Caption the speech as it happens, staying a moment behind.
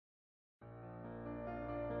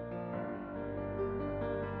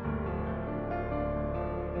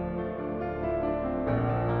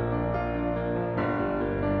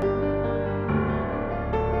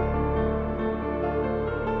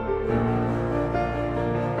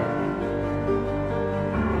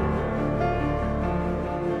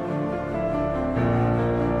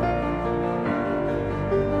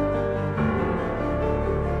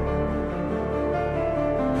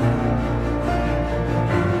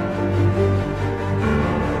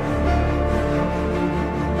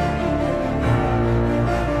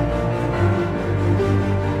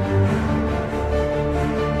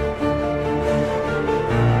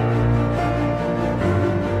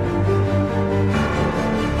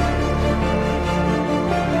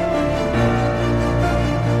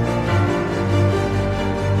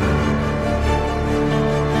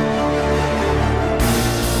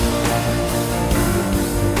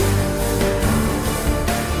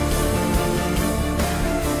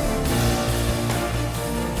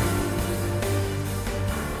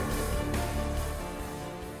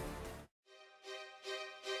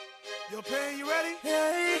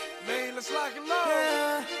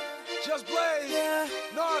Just Blaze. Yeah.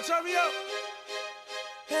 No, turn me up.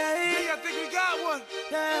 Hey. I think we got one.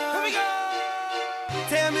 Yeah. Here we go.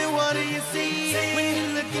 Tell me, what do you see when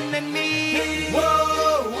you're looking at me? Whoa,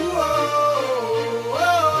 whoa,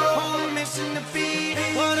 whoa. On a mission to be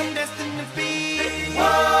what I'm destined to be.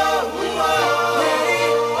 Whoa, whoa,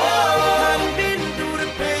 I done been through the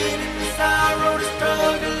pain and the sorrow, the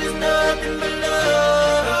struggle is nothing but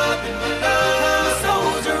love. I'm a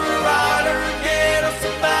soldier, a rider, a ghetto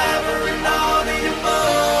survivor, and all the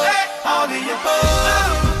above. All the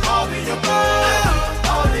above. All the above.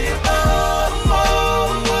 All the above.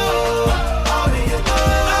 All the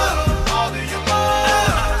above. All the above.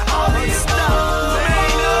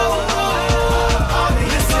 All the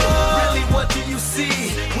above. Listen, really, what do you see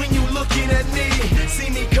when you looking at me? See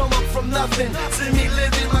me come up from nothing, see me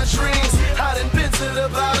living my dreams. I done been to the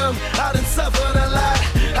bottom, I done suffered a lot.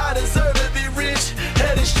 I deserve to be rich,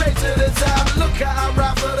 headed straight to the top. Look how I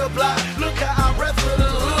ride for the block, look how I rap for the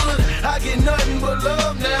hood. I get nothing but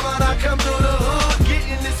love now when I come through the hood.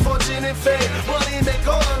 Getting this fortune and fame, money make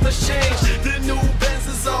all of us change. The new Benz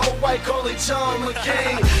is all white, call it John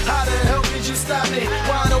McCain. How the hell could you stop me?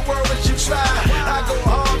 Why in the world would you try? I go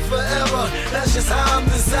hard forever, that's just how I'm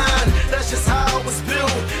designed. That's just how I was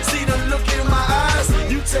built. See the look in my eyes,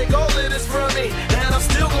 you take all of this from me, and I'm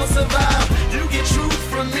still gonna survive. You get truth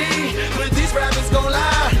from me, but these rappers gon'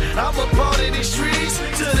 lie. I'm a part of these streets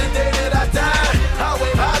to the day that I die. I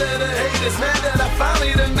wave high to the haters, man, that I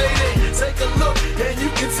finally done made it. Take a look, and you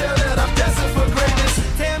can tell that I'm destined for greatness.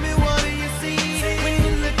 Tell me, what do you see when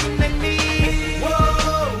you're looking at me? Whoa,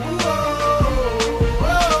 whoa,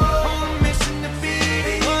 whoa. On a mission to be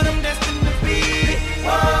what I'm destined to be.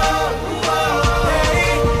 Whoa, whoa.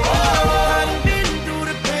 I done been through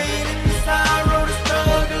the pain and the sorrow, the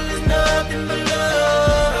struggle is nothing but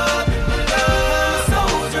love. I'm a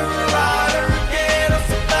soldier, a rider, a ghetto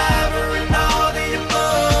survivor, and all the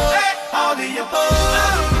above. All the above.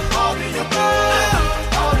 All the above.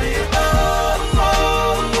 All the above.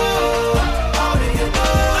 All the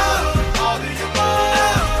above. All the above.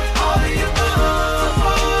 All the above.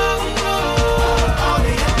 All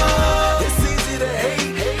the above. It's easy to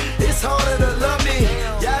hate, it's harder to love me.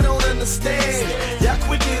 Y'all don't understand, y'all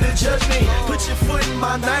quicker to judge me. Put your foot in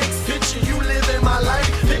my nights, picture you living my life.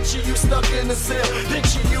 Picture you stuck in the cell,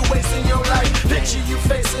 picture you wasting your life. Picture you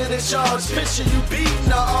facing a charge, picture you beating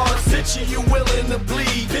the odds. Picture you willing to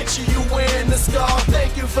bleed, picture you wearing the scar.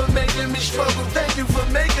 Thank you for making me struggle, thank you for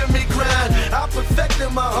making me grind. I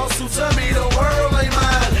perfected my hustle, tell me the world ain't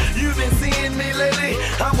mine. You've been seeing me lately,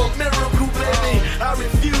 I'm a miracle baby. I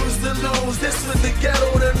refuse to lose, this was the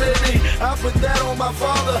ghetto that made me. I put that on my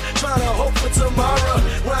father, trying to hope for tomorrow.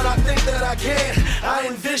 When I think that I can't, I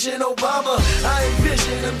envision Obama. I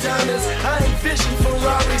envision them diamonds, I envision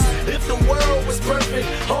Ferraris. If the world was perfect,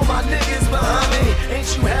 all my niggas behind me. Ain't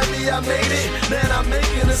you happy I made it? Man, I'm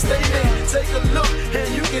making a statement. Take a look,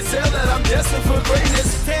 and you can tell that I'm destined for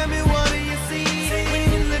greatness. Tell me, what do you see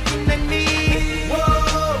when you're looking at me?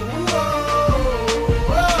 Whoa, whoa,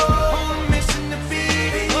 whoa. On a mission to be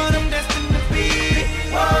what I'm destined to be.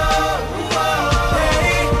 Whoa, whoa.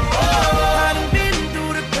 I done been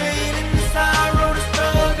through the pain and the sorrow, the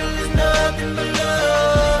struggle is nothing but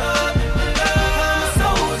love. I'm a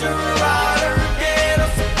soldier, a rider, a ghetto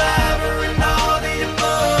survivor, and all the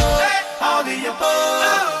above. All the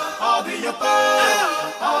above. All the above.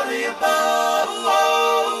 All the above.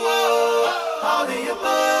 All the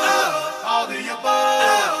above. All the above.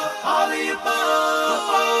 All the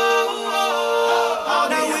above.